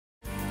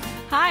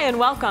Hi and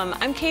welcome.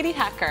 I'm Katie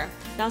Hacker.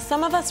 Now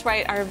some of us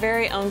write our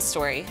very own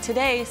story.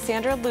 Today,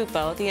 Sandra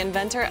Lupo, the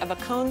inventor of a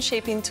cone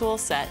shaping tool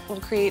set,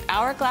 will create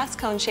hourglass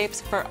cone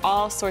shapes for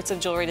all sorts of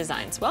jewelry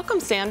designs. Welcome,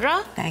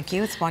 Sandra. Thank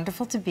you. It's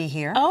wonderful to be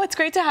here. Oh, it's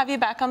great to have you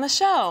back on the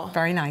show.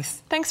 Very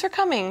nice. Thanks for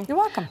coming. You're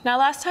welcome. Now,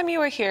 last time you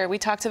were here, we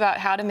talked about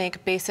how to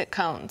make basic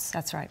cones.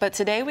 That's right. But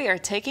today we are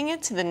taking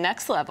it to the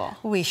next level.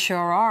 We sure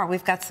are.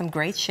 We've got some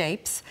great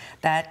shapes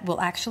that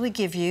will actually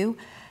give you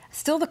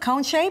still the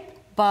cone shape,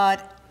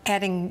 but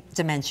adding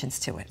dimensions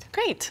to it.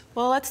 Great.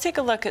 Well, let's take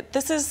a look at,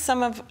 this is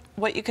some of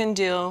what you can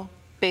do,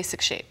 basic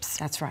shapes.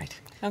 That's right.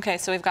 Okay,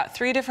 so we've got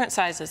 3 different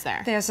sizes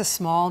there. There's a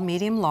small,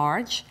 medium,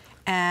 large,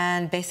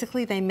 and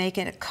basically they make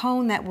it a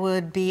cone that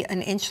would be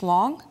 1 inch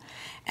long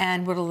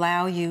and would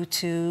allow you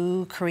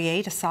to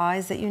create a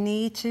size that you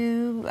need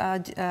to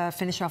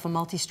finish off a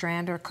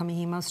multi-strand or a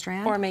kumihimo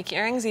strand. Or make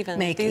earrings even.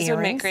 These would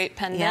make great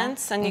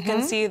pendants, and you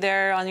can see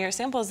there on your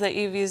samples that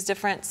you've used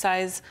different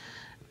size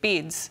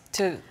beads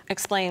to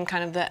explain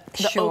kind of the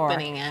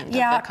opening end of the cone.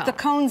 Yeah, the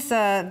cones,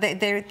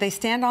 they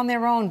stand on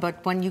their own,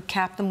 but when you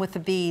cap them with a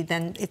bead,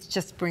 then it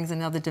just brings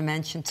another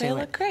dimension to it. They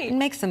look great. It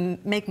makes them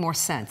make more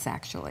sense,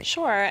 actually.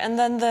 Sure, and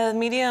then the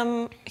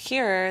medium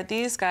here,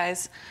 these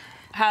guys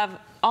have,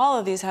 all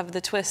of these have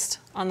the twist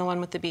on the one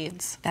with the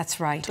beads. That's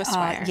right. Twist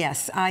wire.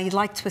 Yes, I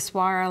like twist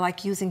wire. I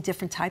like using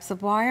different types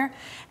of wire.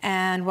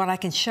 And what I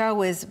can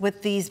show is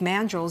with these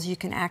mandrels, you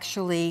can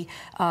actually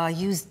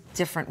use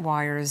different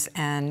wires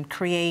and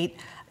create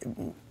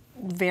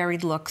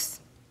varied looks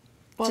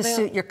to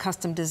suit your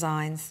custom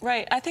designs.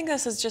 Right. I think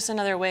this is just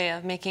another way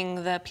of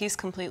making the piece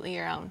completely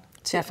your own,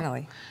 too.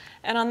 Definitely.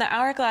 And on the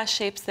hourglass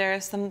shapes,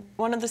 there's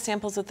one of the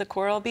samples with the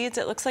coral beads.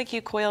 It looks like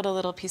you coiled a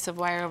little piece of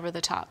wire over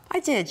the top. I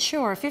did,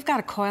 sure. If you've got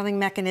a coiling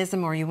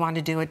mechanism or you want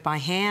to do it by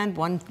hand,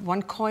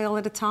 one coil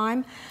at a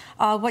time,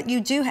 what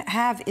you do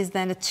have is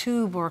then a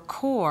tube or a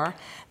core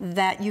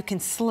that you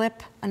can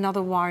slip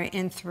another wire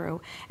in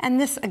through.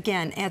 And this,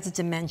 again, adds a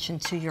dimension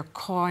to your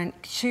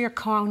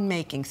cone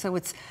making. So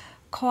it's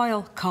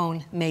coil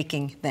cone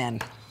making then.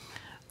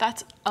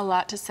 That's a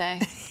lot to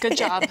say. Good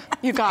job.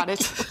 You got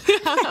it.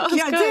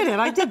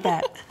 I did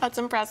that. That's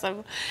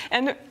impressive.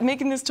 And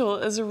making this tool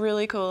is a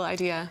really cool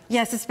idea.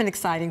 Yes, it's been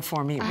exciting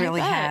for me. It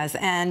really has.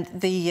 And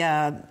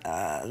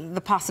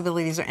the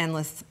possibilities are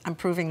endless. I'm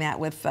proving that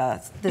with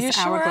this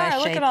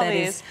hourglass shape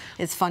that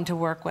is fun to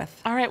work with.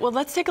 All right, well,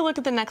 let's take a look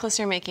at the necklace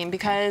you're making,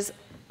 because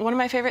one of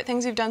my favorite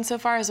things you've done so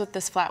far is with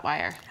this flat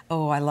wire.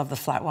 Oh, I love the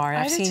flat wire.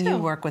 I've seen you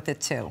work with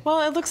it too.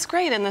 Well, it looks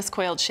great in this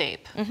coiled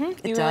shape. You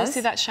really see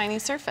that shiny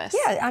surface.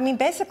 Yeah, I mean,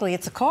 basically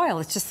it's a coil.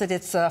 It's just that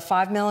it's a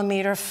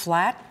 5mm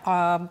flat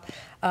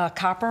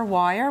copper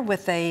wire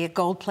with a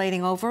gold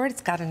plating over it.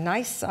 It's got a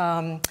nice,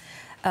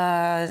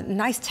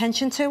 nice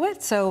tension to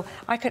it, so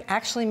I could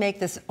actually make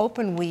this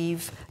open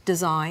weave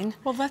design.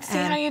 Well, let's see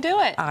how you do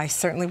it. I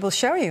certainly will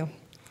show you.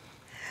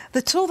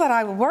 The tool that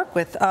I work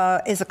with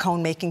is a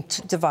cone making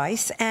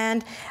device,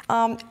 and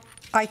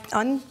I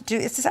undo,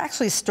 this is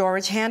actually a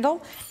storage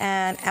handle,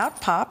 and out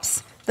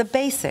pops the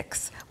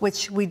basics,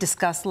 which we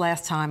discussed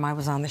last time I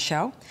was on the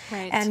show.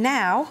 Right. And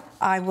now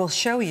I will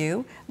show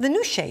you the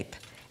new shape,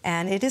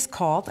 and it is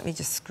called, let me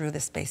just screw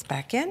this base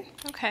back in.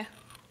 Okay.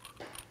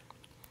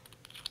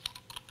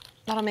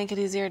 That'll make it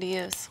easier to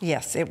use.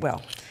 Yes, it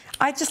will.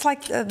 I just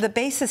like, the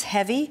base is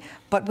heavy,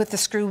 but with the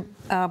screw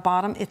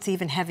bottom, it's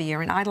even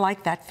heavier, and I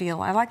like that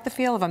feel. I like the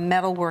feel of a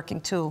metal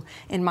working tool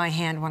in my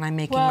hand when I'm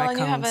making my cones.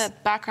 Well, and you have a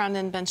background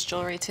in bench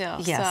jewelry, too.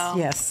 Yes, so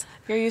yes.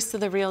 You're used to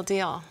the real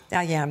deal.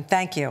 I am,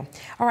 thank you.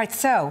 All right,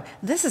 so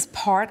this is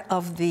part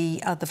of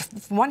the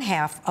one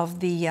half of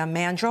the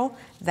mandrel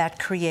that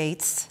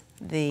creates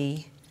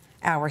the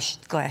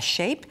hourglass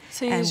shape.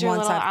 So you use your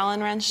little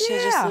Allen wrench to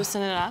just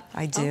loosen it up?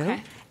 I do.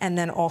 Okay. And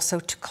then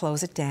also to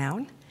close it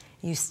down,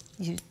 you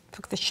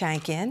put the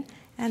shank in,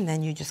 and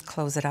then you just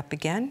close it up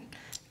again.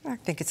 I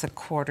think it's a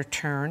 1/4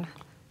 turn,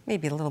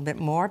 maybe a little bit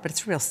more, but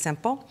it's real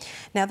simple.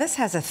 Now this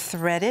has a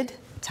threaded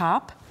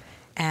top,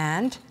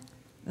 and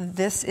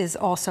this is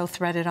also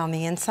threaded on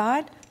the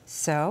inside,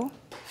 so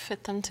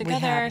fit them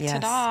together,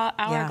 ta-da,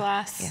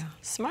 hourglass. Yeah.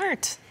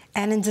 Smart.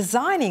 And in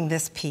designing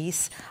this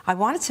piece, I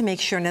wanted to make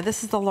sure, now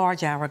this is the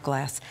large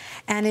hourglass,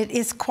 and it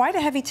is quite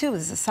a heavy tube,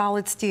 it's a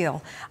solid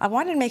steel. I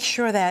wanted to make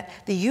sure that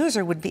the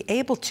user would be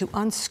able to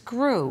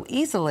unscrew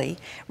easily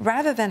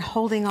rather than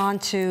holding on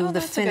to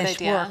the finished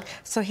work.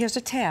 So here's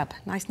a tab,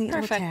 nice neat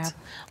little tab.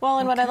 Well,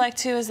 and what I like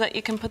too is that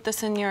you can put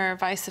this in your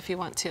vise if you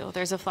want to.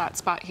 There's a flat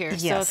spot here,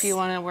 so if you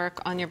want to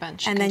work on your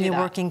bench, and then you're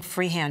working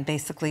freehand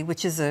basically,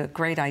 which is a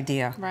great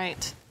idea.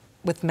 Right.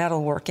 With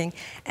metal working.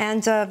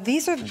 And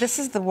this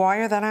is the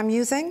wire that I'm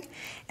using,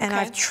 and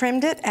I've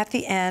trimmed it at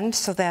the end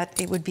so that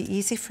it would be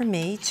easy for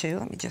me to,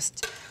 let me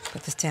just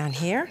put this down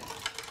here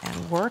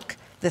and work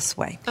this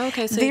way.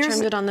 Okay, so you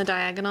trimmed it on the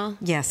diagonal?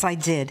 Yes, I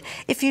did.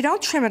 If you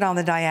don't trim it on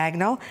the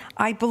diagonal,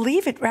 I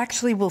believe it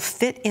actually will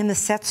fit in the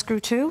set screw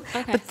too.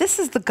 Okay. But this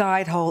is the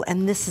guide hole,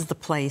 and this is the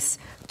place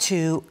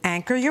to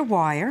anchor your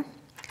wire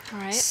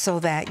so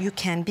that you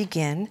can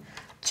begin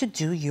to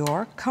do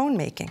your cone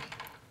making.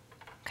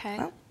 Okay.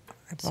 Well,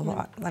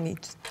 Let me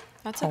just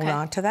That's hold okay.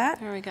 on to that.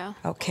 There we go.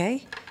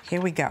 Okay,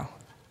 here we go.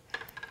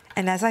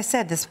 And as I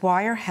said, this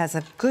wire has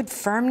a good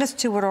firmness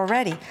to it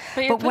already.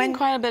 But you're putting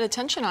quite a bit of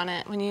tension on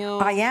it when you...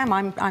 I am.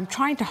 I'm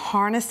trying to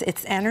harness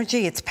its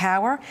energy, its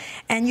power,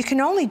 and you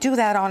can only do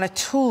that on a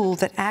tool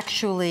that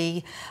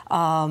actually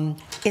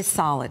is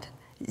solid.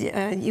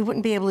 You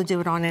wouldn't be able to do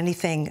it on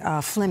anything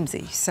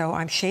flimsy. So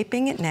I'm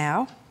shaping it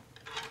now.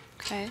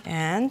 Okay.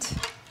 And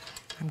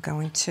I'm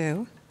going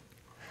to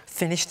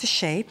finish the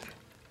shape.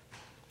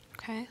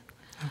 Okay.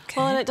 Okay.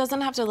 Well, and it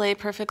doesn't have to lay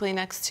perfectly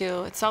next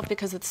to itself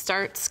because it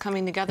starts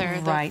coming together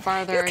Right. the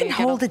farther you can get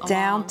hold it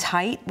down along.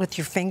 tight with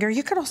your finger.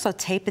 You could also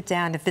tape it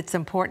down if it's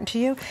important to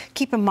you.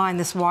 Keep in mind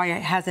this wire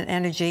has an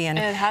energy and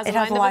it has a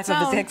mind life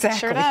of its own. Exactly.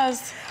 Sure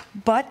does.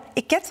 But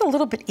it gets a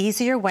little bit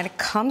easier when it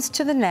comes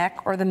to the neck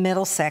or the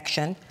middle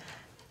section.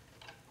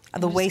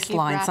 The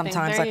waistline,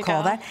 sometimes I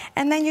call that.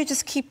 And then you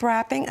just keep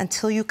wrapping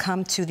until you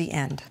come to the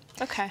end.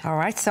 Okay. All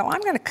right, so I'm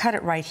going to cut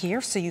it right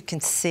here so you can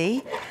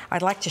see.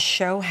 I'd like to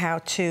show how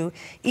to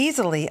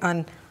easily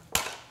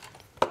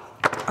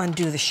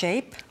undo the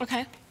shape.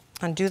 Okay.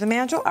 Undo the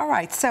mandrel. All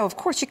right, so of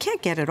course you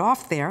can't get it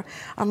off there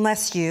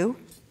unless you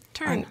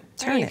turn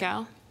there you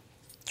go.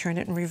 Turn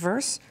it in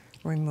reverse,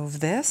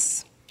 remove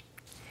this,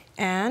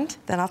 and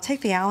then I'll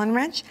take the Allen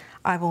wrench.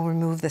 I will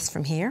remove this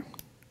from here.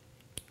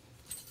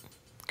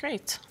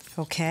 Great.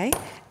 Okay,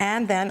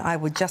 and then I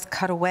would just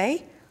cut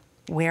away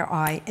where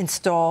I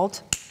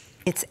installed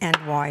its end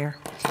wire.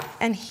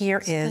 And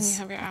here is...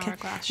 Then you have your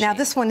hourglass Now shape.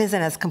 this one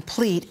isn't as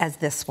complete as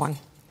this one,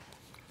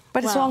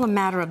 but it's all a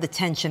matter of the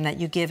tension that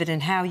you give it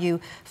and how you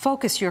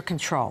focus your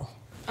control.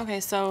 Okay,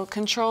 so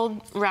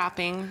controlled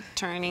wrapping,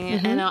 turning,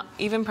 and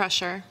even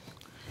pressure,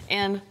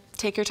 and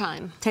take your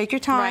time. Take your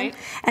time, right?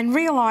 And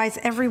realize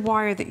every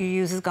wire that you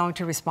use is going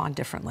to respond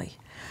differently.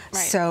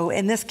 Right. So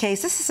in this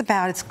case, this is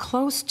about as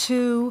close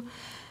to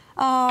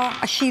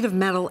a sheet of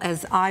metal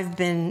as I've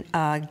been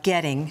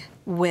getting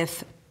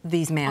with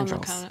these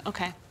mandrels.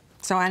 Okay.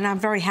 So, and I'm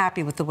very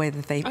happy with the way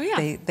that they... Oh,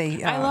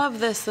 yeah. I love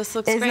this. This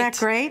looks great. Isn't that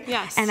great?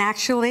 Yes. And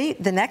actually,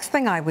 the next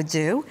thing I would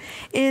do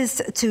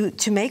is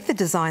to make the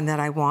design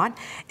that I want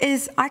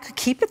is I could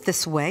keep it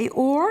this way,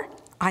 or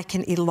I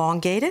can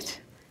elongate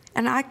it,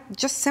 and I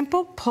just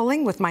simple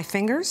pulling with my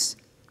fingers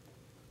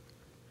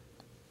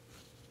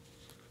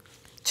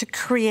to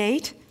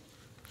create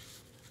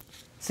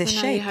this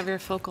shape. Now you have your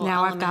focal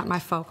Now element. I've got my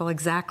focal,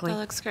 exactly. That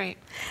looks great.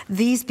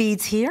 These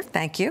beads here,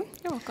 thank you.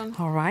 You're welcome.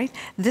 All right,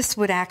 this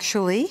would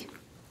actually,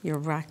 you're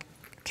right.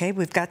 Okay,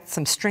 we've got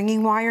some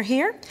stringing wire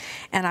here,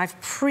 and I've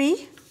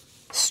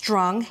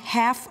pre-strung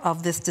half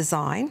of this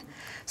design,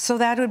 so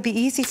that it would be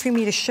easy for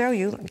me to show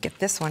you, let me get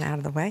this one out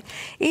of the way,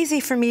 easy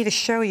for me to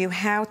show you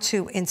how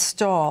to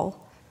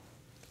install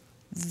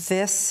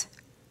this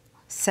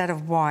set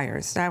of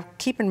wires. Now,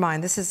 keep in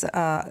mind, this is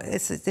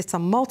it's a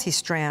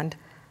multi-strand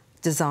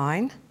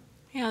design.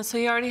 Yeah, so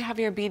you already have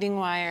your beading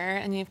wire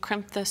and you've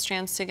crimped the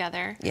strands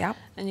together. Yep.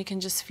 And you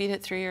can just feed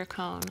it through your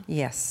cone.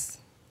 Yes.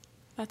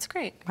 That's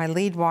great. My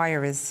lead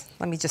wire is,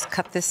 let me just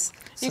cut this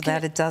so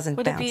that it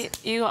doesn't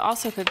bounce. You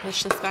also could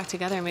push this back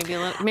together, maybe a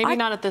little, maybe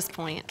not at this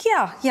point.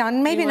 Yeah,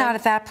 and maybe not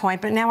at that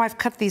point, but now I've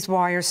cut these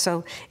wires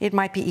so it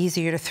might be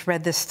easier to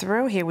thread this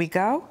through. Here we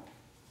go.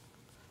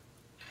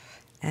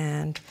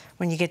 And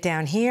when you get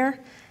down here,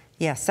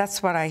 yes,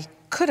 that's what I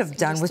could have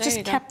done, was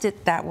just kept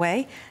it that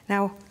way.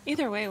 Now,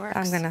 either way works.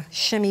 I'm going to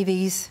shimmy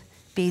these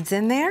beads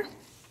in there.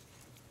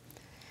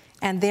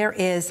 And there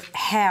is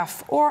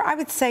half, or I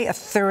would say a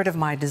third of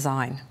my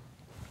design.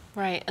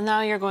 Right, and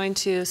now you're going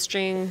to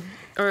string,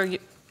 or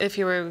if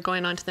you were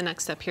going on to the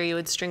next step here, you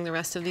would string the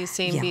rest of these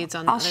same beads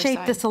on the other side. I'll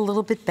shape this a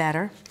little bit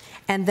better.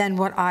 And then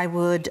what I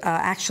would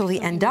actually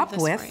end up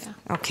with,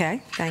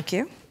 okay, thank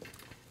you.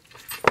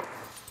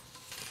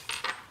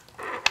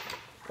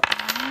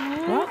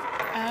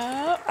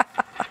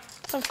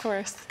 Of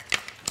course.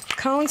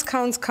 Cones,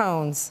 cones,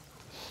 cones.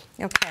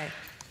 Okay.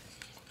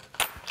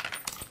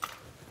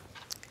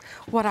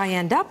 What I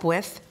end up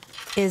with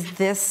is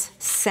this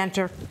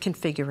center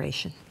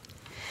configuration.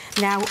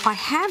 Now, I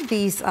have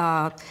these,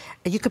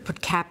 you could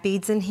put cap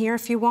beads in here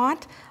if you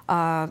want,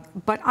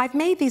 but I've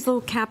made these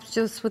little caps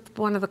just with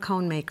one of the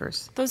cone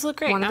makers. Those look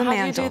great. One of now, the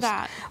how do you mandrels. do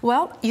that?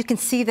 Well, you can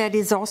see that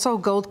is also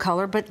gold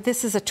color, but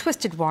this is a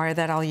twisted wire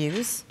that I'll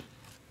use.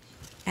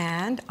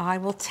 And I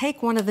will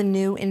take one of the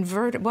new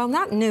inverted, well,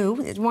 not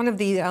new, it's one of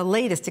the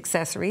latest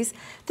accessories,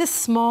 this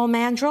small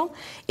mandrel.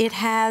 It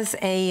has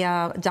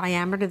a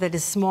diameter that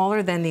is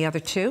smaller than the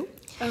other two.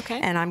 Okay.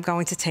 And I'm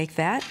going to take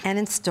that and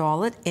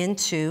install it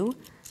into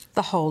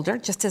the holder,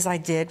 just as I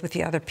did with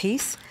the other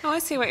piece. Oh, I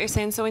see what you're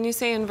saying. So when you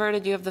say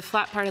inverted, you have the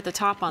flat part at the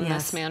top on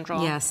this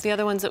mandrel. Yes. The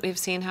other ones that we've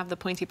seen have the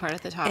pointy part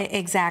at the top.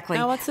 Exactly.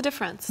 Now, what's the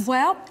difference?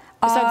 Well,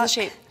 besides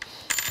the shape.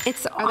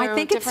 I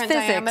think it's physics.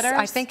 Diameters?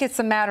 I think it's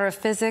a matter of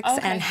physics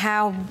and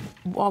how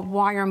a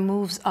wire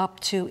moves up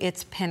to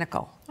its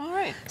pinnacle. All right.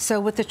 right. So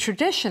with the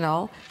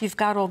traditional, you've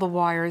got all the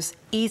wires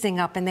easing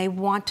up and they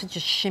want to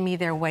just shimmy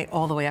their way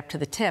all the way up to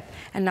the tip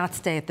and not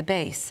stay at the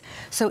base.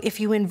 So if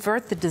you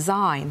invert the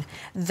design,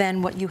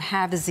 then what you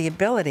have is the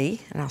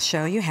ability, and I'll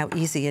show you how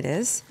easy it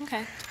is,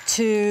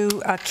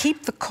 to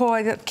keep the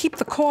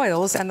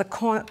coils and the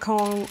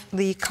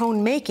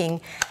cone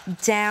making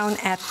down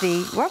at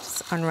the,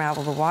 whoops,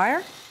 unravel the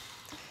wire.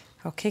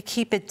 Okay,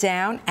 keep it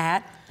down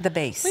at the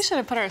base. We should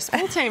have put our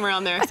spool tamer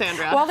on there,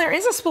 Sandra. Well, there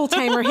is a spool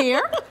tamer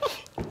here.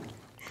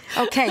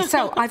 Okay,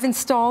 so I've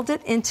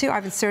inserted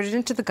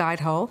into the guide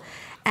hole,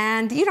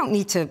 and you don't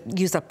need to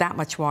use up that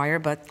much wire,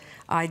 but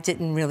I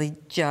didn't really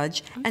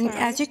judge.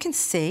 As you can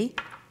see,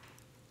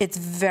 it's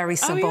very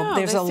simple. Oh, yeah,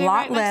 there's a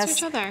lot right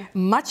less,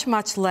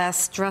 much less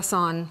stress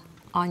on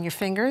your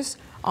fingers,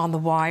 on the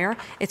wire.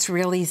 It's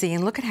real easy,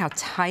 and look at how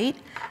tight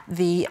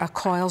the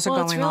coils are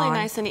going on. Well, it's really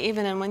nice and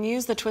even, and when you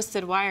use the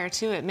twisted wire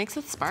too, it makes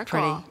it sparkle.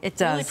 Pretty. It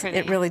does. Really pretty.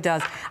 It really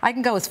does. I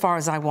can go as far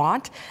as I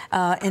want.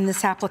 In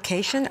this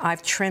application,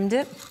 I've trimmed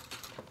it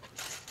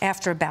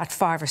after about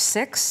 5 or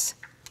 6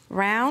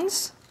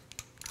 rounds.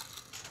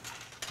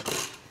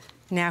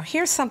 Now,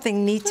 here's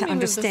something neat to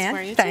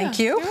understand. Thank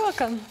you. You're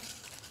welcome.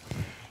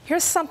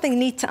 Here's something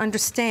neat to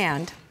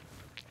understand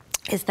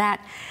is that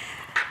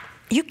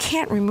you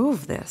can't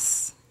remove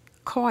this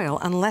coil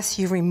unless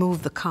you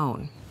remove the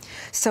cone.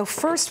 So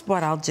first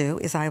what I'll do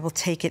is I will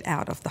take it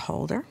out of the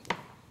holder.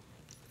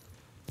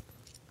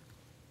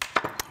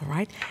 All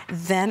right.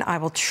 Then I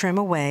will trim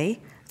away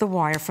the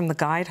wire from the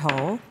guide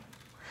hole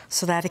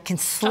so that it can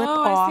slip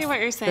off I see what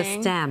you're saying.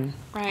 The stem.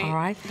 Right. All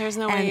right. There's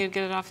no way you'd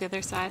get it off the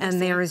other side.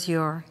 And there is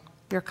your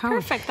cone.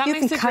 Perfect. That you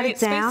makes can a cut great it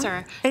down.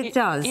 spacer. It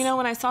does. You know,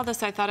 when I saw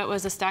this, I thought it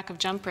was a stack of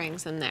jump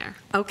rings in there.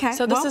 Okay.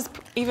 So this is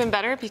even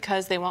better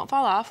because they won't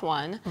fall off,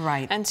 1.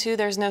 Right. And 2,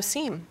 there's no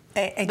seam.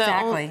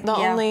 Exactly. The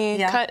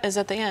only cut is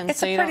at the end.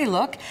 It's a pretty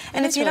look.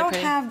 And if you don't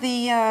have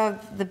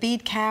the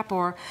bead cap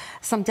or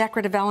some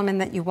decorative element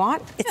that you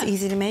want, it's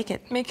easy to make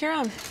it. Make your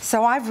own.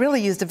 So I've really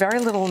used a very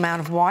little amount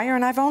of wire,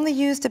 and I've only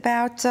used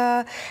about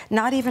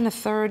not even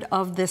 1/3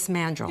 of this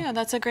mandrel. Yeah,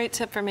 that's a great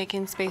tip for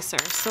making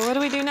spacers. So what do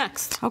we do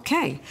next?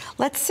 Okay,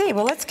 let's see.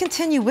 Well, let's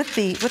continue with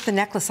the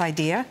necklace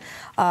idea.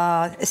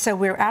 So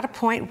we're at a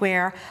point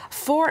where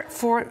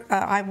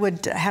I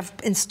would have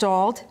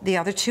installed the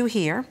other 2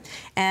 here,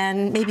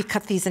 and maybe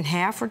cut these in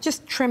half or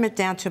just trim it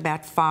down to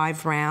about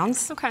 5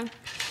 rounds. Okay.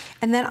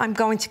 And then I'm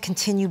going to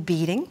continue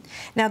beading.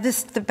 Now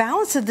the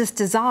balance of this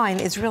design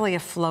is really a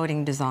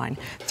floating design.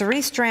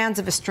 3 strands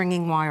of a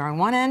stringing wire on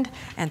one end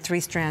and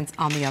 3 strands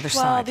on the other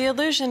side. Well, the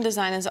illusion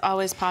design is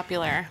always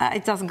popular.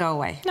 It doesn't go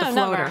away. No, the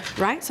floater,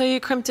 never. Right? So you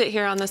crimped it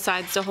here on the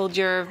sides to hold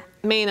your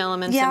main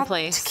elements in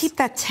place. To keep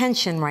that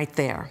tension right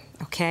there,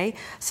 okay?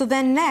 So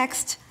then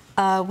next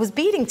was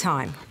beading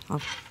time.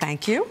 Oh,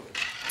 thank you.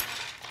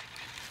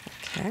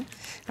 Okay.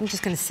 I'm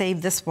just going to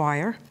save this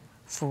wire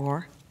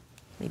for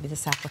maybe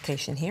this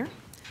application here.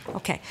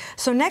 Okay,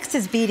 so next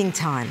is beading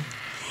time.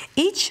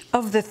 Each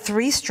of the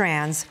 3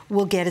 strands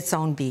will get its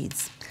own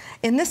beads.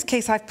 In this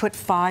case, I've put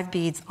 5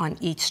 beads on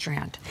each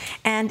strand.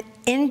 And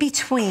in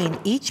between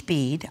each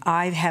bead,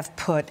 I have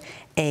put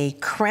a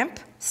crimp,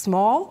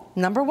 small,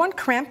 number 1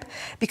 crimp,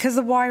 because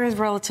the wire is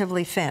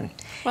relatively thin.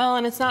 Well,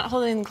 and it's not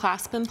holding the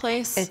clasp in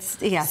place.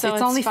 It's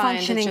only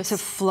functioning to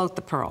float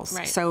the pearls.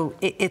 Right. So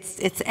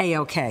it's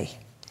A-okay.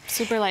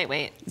 Super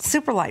lightweight.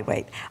 Super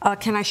lightweight.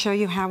 Can I show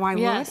you how I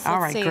would? Yes, All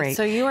right, see. great.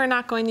 So you are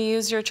not going to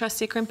use your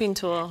trusty crimping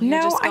tool. You're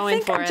No, just going I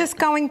think for I'm it. just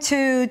going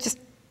to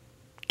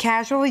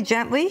casually,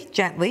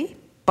 gently,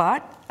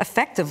 but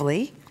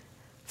effectively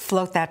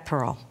float that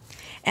pearl.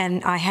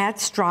 And I had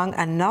strung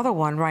another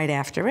one right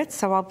after it,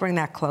 so I'll bring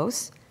that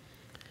close.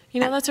 You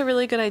know, that's a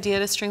really good idea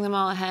to string them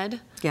all ahead.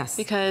 Yes.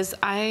 Because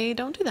I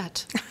don't do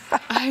that.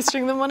 I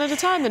string them one at a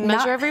time and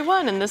measure every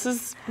one, and this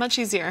is much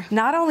easier.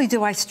 Not only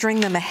do I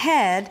string them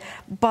ahead,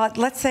 but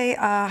let's say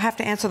I have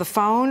to answer the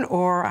phone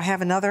or I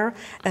have another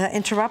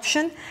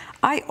interruption.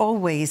 I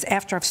always,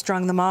 after I've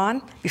strung them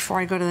on, before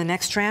I go to the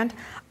next strand,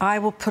 I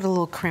will put a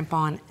little crimp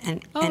on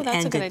and end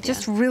that's a good it. idea.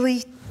 Just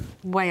really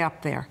way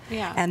up there.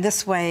 Yeah. And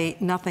this way,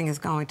 nothing is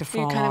going to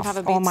fall off. You kind of have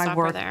a bead all my stopper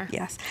work there.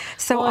 Yes.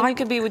 So well, you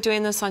could be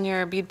doing this on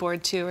your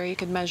beadboard too, or you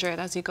could measure it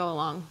as you go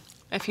along,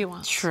 if you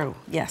want. True.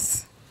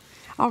 Yes.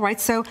 All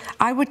right. So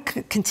I would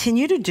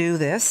continue to do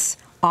this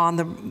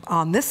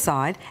on this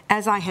side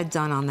as I had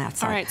done on that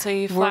side. All right. So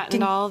you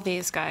flattened all of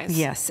these guys.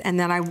 Yes. And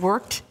then I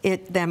worked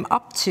them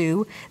up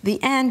to the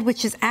end,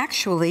 which is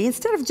actually,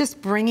 instead of just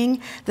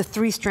bringing the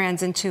 3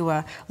 strands into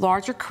a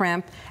larger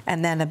crimp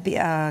and then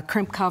a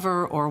crimp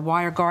cover or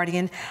wire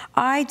guardian,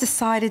 I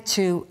decided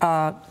to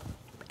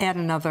add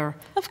another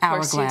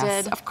hourglass. Of course you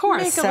did. Of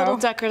course. Make a little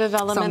decorative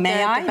element so may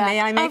there at the back.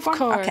 May I make one? Of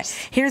course.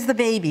 Okay. Here's the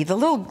baby, the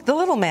little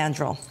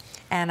mandrel.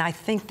 And I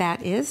think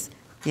that is,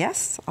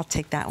 yes, I'll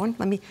take that one.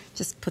 Let me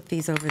just put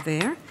these over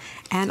there.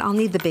 And I'll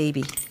need the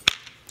baby.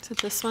 Is it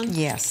this one?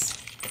 Yes.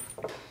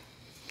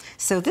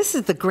 So this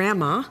is the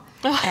grandma,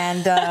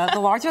 and the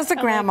large one's the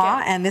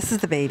grandma, and this is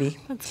the baby.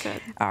 That's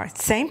good. All right,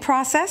 same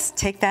process.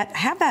 Take that,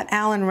 have that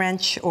Allen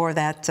wrench or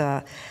that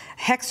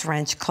hex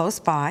wrench close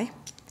by,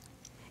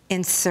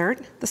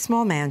 insert the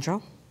small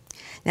mandrel.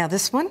 Now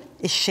this one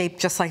is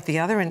shaped just like the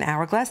other in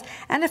hourglass,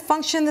 and it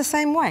functions the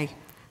same way.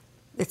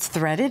 It's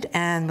threaded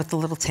and with the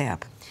little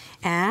tab.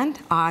 And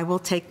I will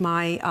take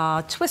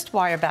my twist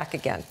wire back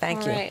again.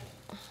 Thank you. Right.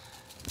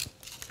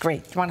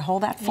 Great. You want to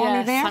hold that for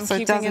me there? Yes, I'm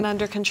keeping it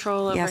under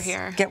control over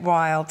here. Get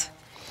wild.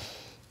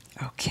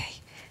 Okay,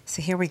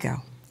 so here we go.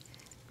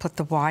 Put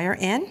the wire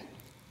in,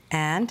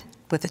 and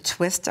with a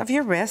twist of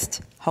your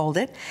wrist, hold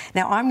it.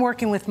 Now I'm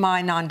working with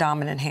my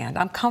non-dominant hand.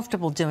 I'm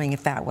comfortable doing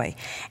it that way.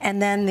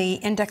 And then the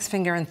index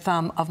finger and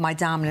thumb of my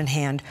dominant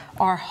hand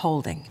are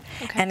holding.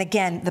 Okay. And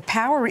again, the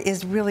power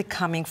is really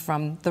coming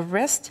from the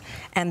wrist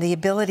and the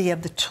ability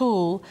of the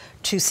tool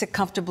to sit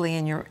comfortably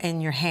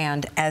in your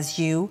hand as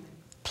you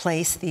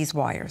place these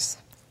wires.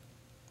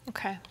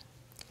 Okay.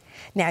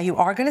 Now you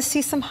are going to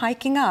see some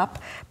hiking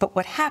up, but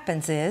what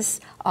happens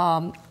is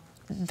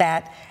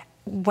that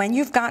when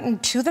you've gotten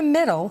to the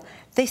middle,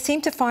 they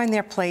seem to find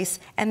their place,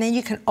 and then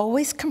you can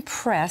always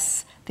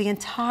compress the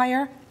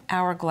entire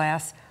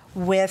hourglass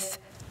with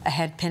a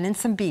head pin and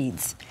some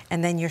beads,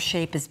 and then your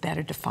shape is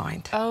better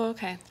defined. Oh,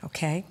 okay.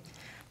 Okay,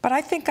 but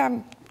I think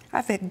I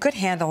have a good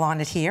handle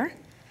on it here,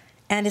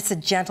 and it's a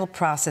gentle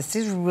process.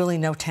 There's really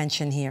no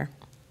tension here.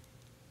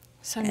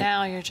 So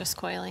now you're just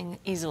coiling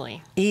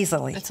easily.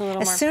 Easily. It's a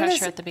little more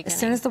pressure at the beginning. As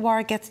soon as the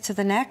wire gets to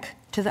the neck,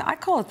 I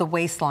call it the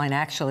waistline,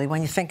 actually,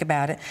 when you think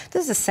about it.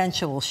 This is a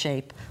sensual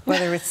shape,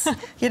 whether it's,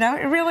 you know,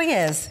 it really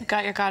is. You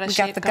got your goddess shape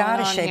going on. We got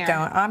the goddess shape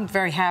going. I'm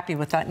very happy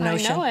with that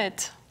notion. I know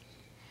it.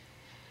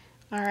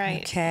 All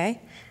right.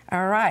 Okay.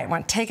 All right. I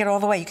want to take it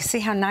all the way. You can see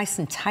how nice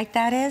and tight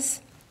that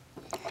is.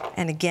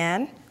 And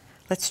again,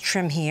 let's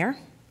trim here.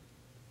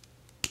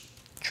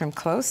 Trim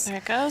close. There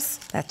it goes.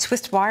 That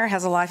twist wire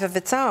has a life of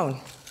its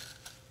own.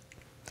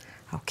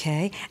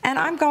 Okay, and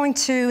I'm going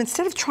to,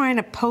 instead of trying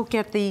to poke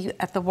at the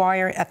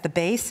wire at the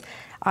base,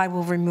 I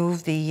will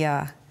remove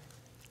the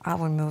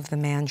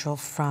mandrel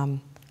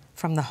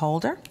from the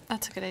holder.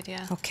 That's a good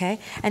idea. Okay,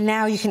 and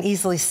now you can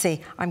easily see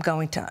I'm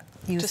going to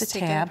use the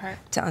tab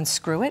to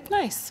unscrew it.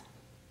 Nice.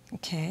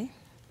 Okay,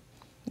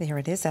 there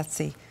it is. That's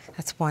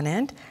one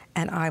end,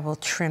 and I will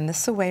trim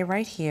this away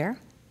right here.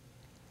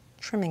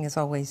 Trimming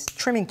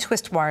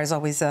twist wire is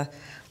always a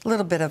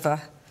little bit of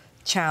a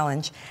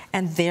challenge,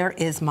 and there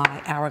is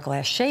my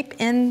hourglass shape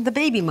in the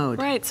baby mode.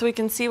 Right, so we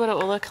can see what it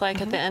will look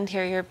like at the end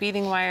here. Your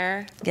beading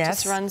wire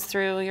just runs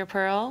through your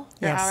pearl,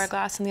 your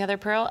hourglass and the other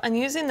pearl, and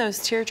using those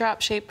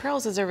teardrop shaped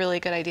pearls is a really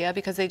good idea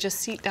because they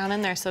just seat down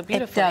in there so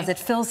beautifully. It does, it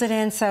fills it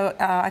in. So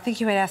I think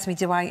you had asked me,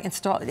 do I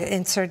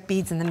insert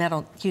beads in the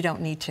middle? You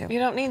don't need to. You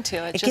don't need to,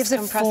 it just gives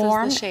compresses it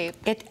form. The shape.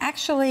 It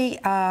actually,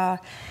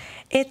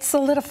 it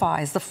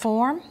solidifies the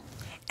form,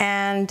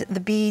 and the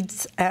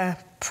beads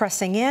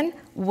pressing in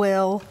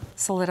will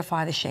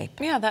solidify the shape.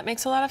 Yeah, that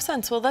makes a lot of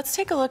sense. Well, let's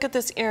take a look at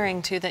this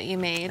earring too that you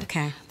made.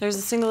 Okay. There's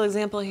a single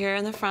example here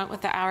in the front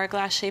with the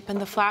hourglass shape and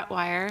the flat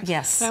wire.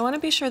 Yes. But I want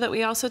to be sure that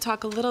we also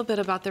talk a little bit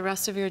about the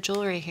rest of your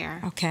jewelry here.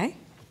 Okay.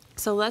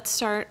 So let's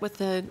start with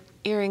the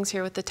earrings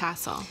here with the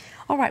tassel.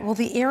 All right, well,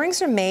 the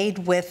earrings are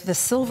made with the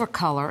silver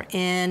color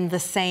in the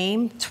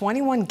same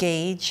 21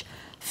 gauge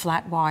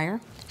flat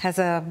wire. Has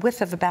a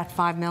width of about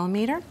 5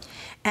 millimeter.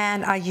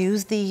 And I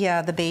use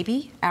the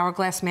baby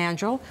hourglass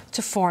mandrel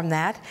to form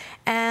that,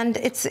 and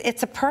it's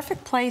a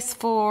perfect place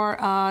for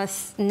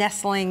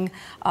nestling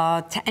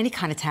any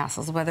kind of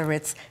tassels, whether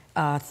it's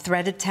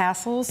threaded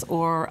tassels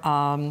or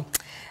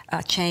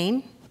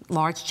chain.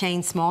 Large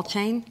chain, small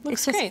chain.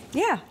 Looks great.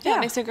 Yeah, it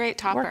makes a great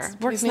topper.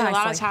 Works We've made nicely. a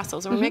lot of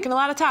tassels. We're making a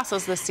lot of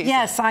tassels this season.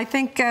 Yes, I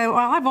think, well,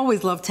 I've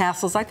always loved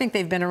tassels. I think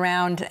they've been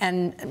around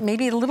and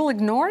maybe a little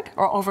ignored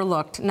or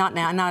overlooked. Not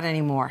now, not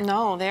anymore.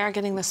 No, they are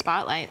getting the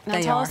spotlight. Now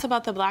tell us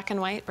about the black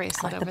and white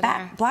bracelet over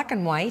there. Black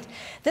and white.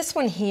 This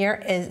one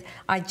here is,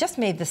 I just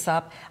made this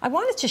up. I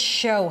wanted to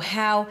show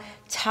how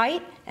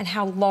tight and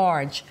how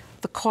large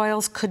the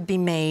coils could be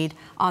made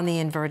on the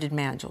inverted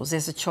mandrels.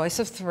 There's a choice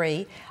of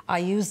 3. I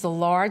used the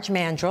large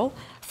mandrel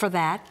for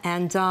that,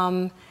 and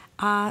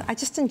I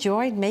just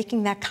enjoyed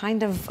making that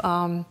kind of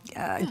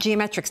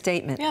geometric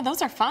statement. Yeah,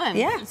 those are fun.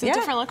 Yeah, it's a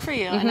different look for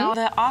you. And now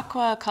the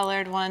aqua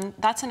colored one,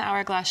 that's an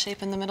hourglass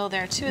shape in the middle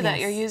there too, that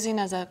you're using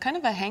as a kind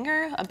of a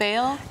hanger, a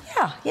bail.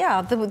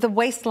 Yeah. The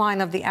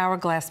waistline of the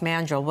hourglass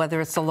mandrel,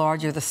 whether it's the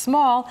large or the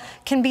small,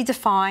 can be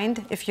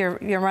defined if you're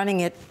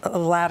running it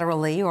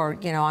laterally or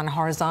on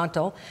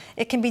horizontal.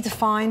 It can be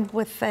defined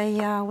with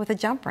a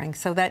jump ring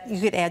so that you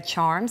could add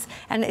charms,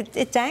 and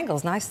it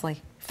dangles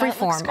nicely.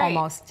 Freeform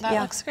almost. That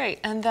looks great.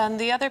 And then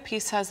the other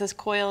piece has this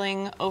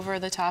coiling over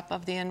the top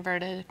of the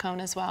inverted cone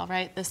as well,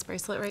 right? This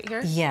bracelet right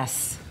here?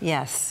 Yes.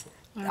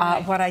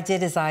 Right. What I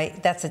did is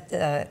that's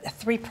a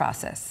 3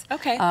 process.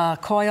 Okay.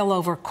 Coil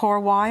over core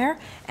wire,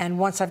 and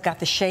once I've got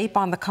the shape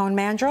on the cone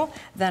mandrel,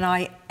 then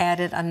I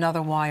added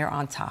another wire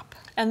on top.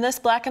 And this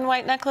black and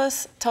white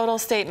necklace, total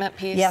statement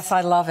piece. Yes, I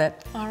love it.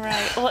 All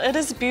right. Well, it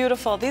is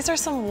beautiful. These are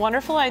some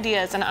wonderful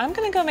ideas, and I'm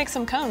going to go make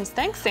some cones.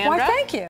 Thanks, Sandra. Why, thank you.